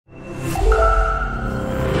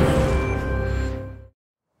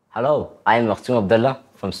Hello, I am Makhtoum Abdalla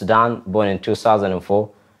from Sudan, born in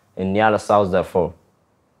 2004 in Niala, South Darfur.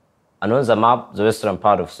 And on the map, the western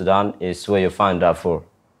part of Sudan is where you find Darfur.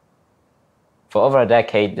 For over a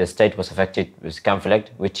decade, the state was affected with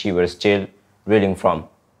conflict, which we were still reeling from.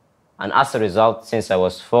 And as a result, since I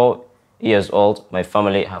was 4 years old, my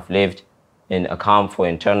family have lived in a camp for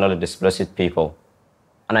internally displaced people.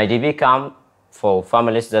 An IDP camp for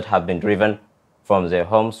families that have been driven from their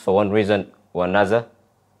homes for one reason or another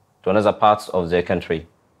to another parts of their country.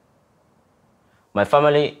 My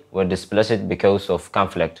family were displaced because of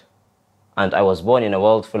conflict, and I was born in a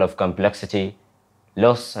world full of complexity,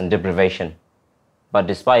 loss, and deprivation. But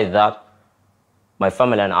despite that, my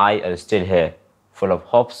family and I are still here, full of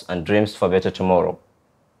hopes and dreams for better tomorrow.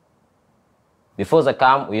 Before the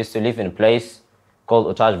camp, we used to live in a place called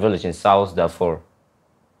Otash village in South Darfur.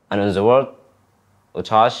 And in the word,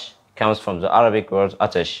 Otash comes from the Arabic word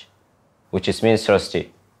Otash, which means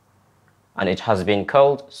thirsty. And it has been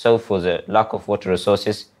called so for the lack of water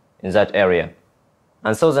resources in that area.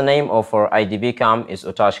 And so the name of our IDP camp is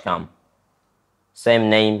Otash camp. Same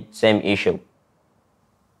name, same issue.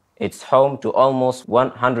 It's home to almost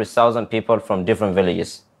 100,000 people from different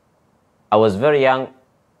villages. I was very young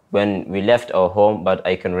when we left our home, but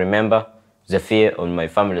I can remember the fear on my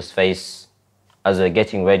family's face as we were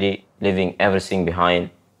getting ready, leaving everything behind.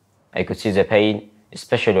 I could see the pain,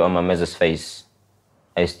 especially on my mother's face.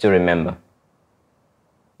 I still remember.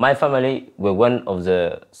 My family were one of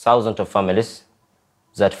the thousands of families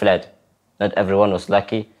that fled. Not everyone was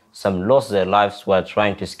lucky. Some lost their lives while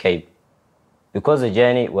trying to escape. Because the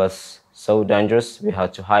journey was so dangerous, we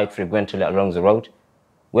had to hide frequently along the road.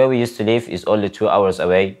 Where we used to live is only 2 hours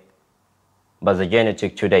away, but the journey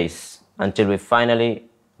took 2 days until we finally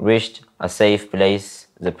reached a safe place,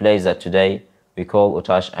 the place that today we call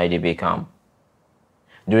Otash IDP camp.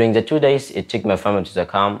 During the 2 days it took my family to the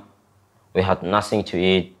camp, we had nothing to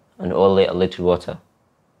eat and only a little water.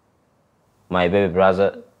 My baby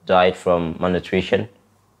brother died from malnutrition,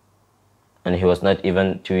 and he was not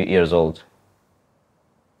even 2 years old.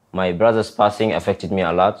 My brother's passing affected me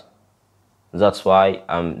a lot. That's why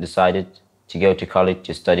I decided to go to college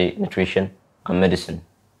to study nutrition and medicine,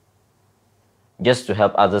 just to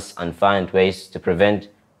help others and find ways to prevent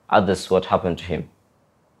others what happened to him.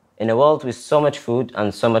 In a world with so much food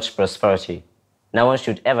and so much prosperity, no one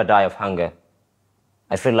should ever die of hunger.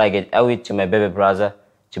 I feel like I owe it to my baby brother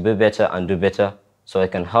to be better and do better so I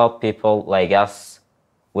can help people like us,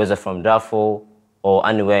 whether from Darfur or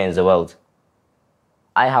anywhere in the world.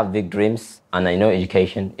 I have big dreams, and I know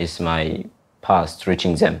education is my path to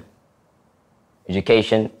reaching them.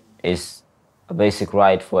 Education is a basic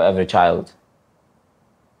right for every child,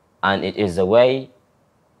 and it is the way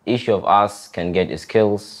each of us can get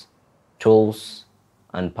skills, tools,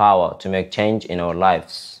 and power to make change in our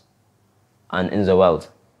lives and in the world.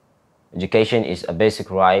 Education is a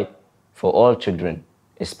basic right for all children,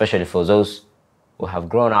 especially for those who have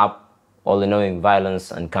grown up only knowing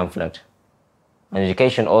violence and conflict. And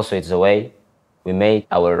education also is the way we make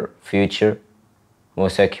our future more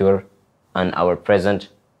secure and our present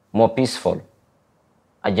more peaceful.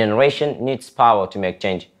 A generation needs power to make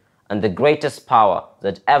change, and the greatest power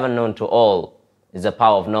that ever known to all is the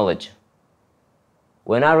power of knowledge.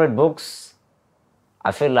 When I read books,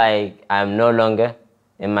 I feel like I am no longer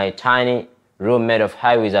in my tiny room made of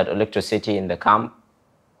high without electricity in the camp.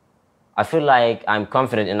 I feel like I'm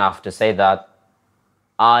confident enough to say that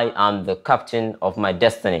I am the captain of my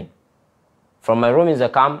destiny. From my room in the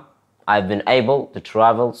camp, I've been able to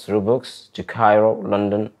travel through books to Cairo,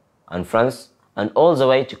 London, and France, and all the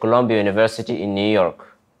way to Columbia University in New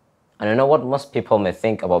York. And I know what most people may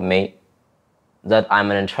think about me, that I'm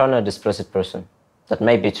an internally displaced person. That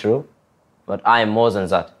may be true, but I am more than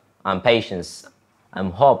that. I'm patience,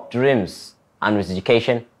 I'm hope, dreams, and with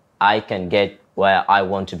education, I can get where I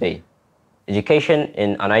want to be. Education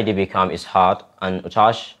in an IDP camp is hard, and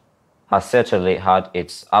Otash has certainly had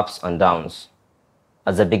its ups and downs.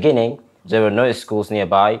 At the beginning, there were no schools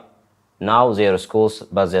nearby. Now there are schools,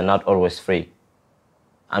 but they're not always free.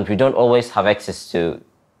 And we don't always have access to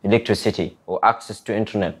electricity or access to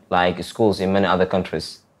internet like schools in many other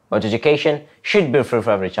countries. But education should be free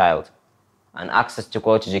for every child, and access to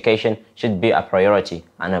quality education should be a priority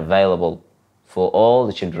and available for all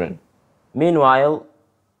the children. Meanwhile,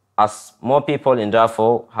 as more people in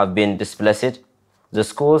Darfur have been displaced, the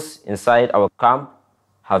schools inside our camp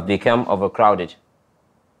have become overcrowded.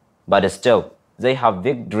 But still, they have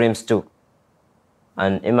big dreams too.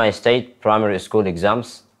 And in my state primary school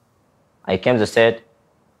exams, I came to third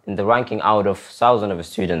in the ranking out of thousands of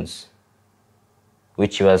students,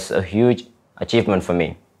 which was a huge achievement for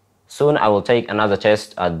me. Soon I will take another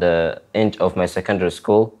test at the end of my secondary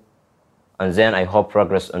school, and then I hope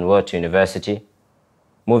progress onward to university,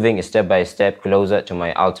 moving step by step closer to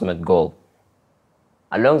my ultimate goal.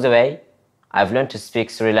 Along the way, I've learned to speak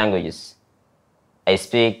 3 languages. I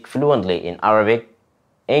speak fluently in Arabic,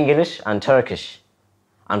 English, and Turkish.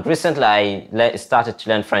 And recently I started to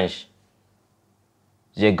learn French.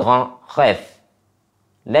 Je grand rêve.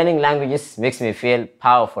 Learning languages makes me feel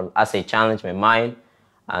powerful as I challenge my mind.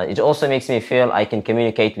 It also makes me feel I can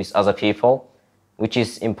communicate with other people, which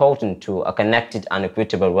is important to a connected and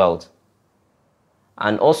equitable world.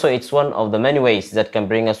 And also it's one of the many ways that can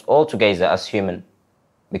bring us all together as human.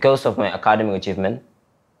 Because of my academic achievement,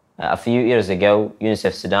 a few years ago,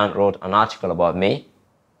 UNICEF Sudan wrote an article about me,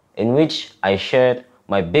 in which I shared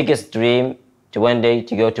my biggest dream to one day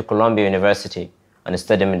to go to Columbia University and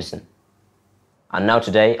study medicine. And now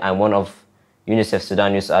today, I'm one of UNICEF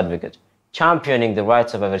Sudan Youth Advocate, championing the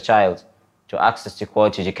rights of every child to access to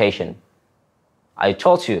quality education. I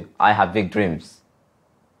told you I have big dreams.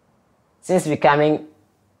 Since becoming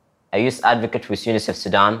a youth advocate with UNICEF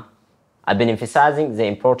Sudan, I've been emphasizing the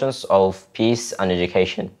importance of peace and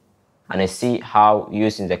education. And I see how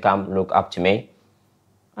youth in the camp look up to me,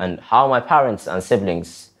 and how my parents and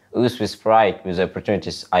siblings ooze with pride with the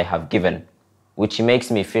opportunities I have given, which makes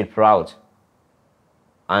me feel proud.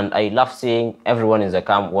 And I love seeing everyone in the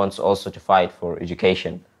camp wants also to fight for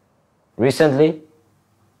education. Recently,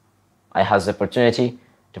 I had the opportunity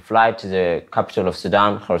to fly to the capital of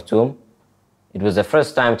Sudan, Khartoum. It was the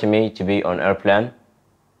first time to me to be on an airplane,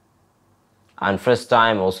 and first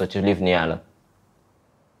time also to leave Niala.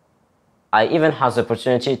 I even had the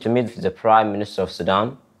opportunity to meet with the Prime Minister of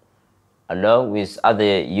Sudan, along with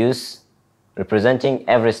other youths representing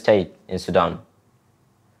every state in Sudan,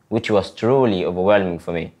 which was truly overwhelming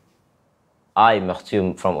for me. I,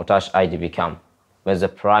 Makhtoum from Otash IDP camp, was the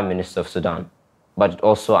Prime Minister of Sudan, but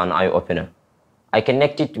also an eye-opener. I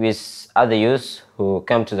connected with other youths who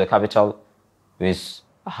came to the capital with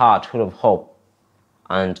a heart full of hope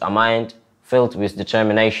and a mind filled with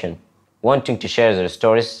determination, wanting to share their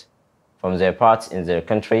stories from their parts in their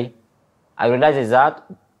country. I realized that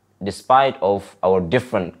despite of our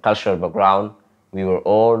different cultural background, we were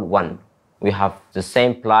all one. We have the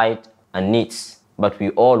same plight and needs, but we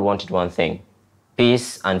all wanted one thing: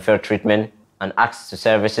 peace and fair treatment and access to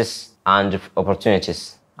services and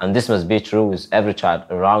opportunities. And this must be true with every child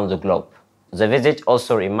around the globe. The visit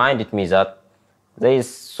also reminded me that there is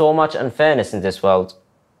so much unfairness in this world.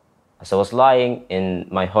 As I was lying in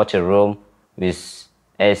my hotel room with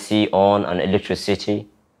AC on and electricity,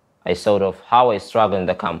 I thought of how I struggle in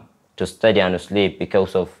the camp to study and to sleep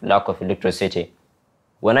because of lack of electricity.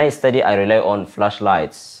 When I study, I rely on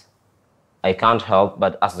flashlights. I can't help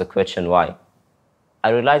but ask the question why. I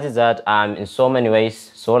realized that I'm in so many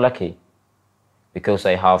ways so lucky, because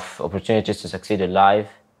I have opportunities to succeed in life,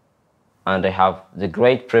 and I have the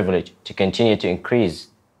great privilege to continue to increase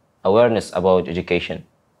awareness about education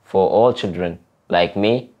for all children like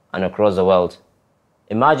me and across the world.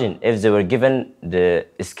 Imagine if they were given the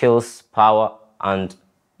skills, power, and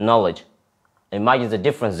knowledge. Imagine the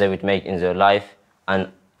difference they would make in their life and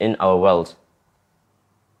in our world.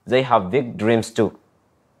 They have big dreams too.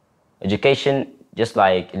 Education, just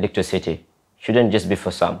like electricity, shouldn't just be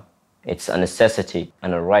for some. It's a necessity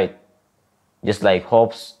and a right, just like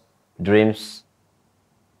hopes, dreams,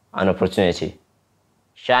 and opportunity,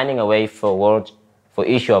 shining a way forward for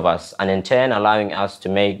each of us, and in turn allowing us to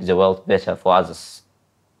make the world better for others.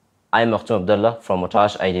 I'm Makhtoum Abdalla from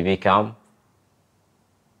Otash IDP camp,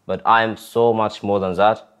 but I am so much more than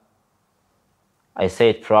that. I say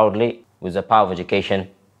it proudly: with the power of education,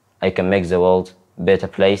 I can make the world a better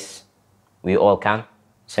place. We all can.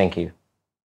 Thank you.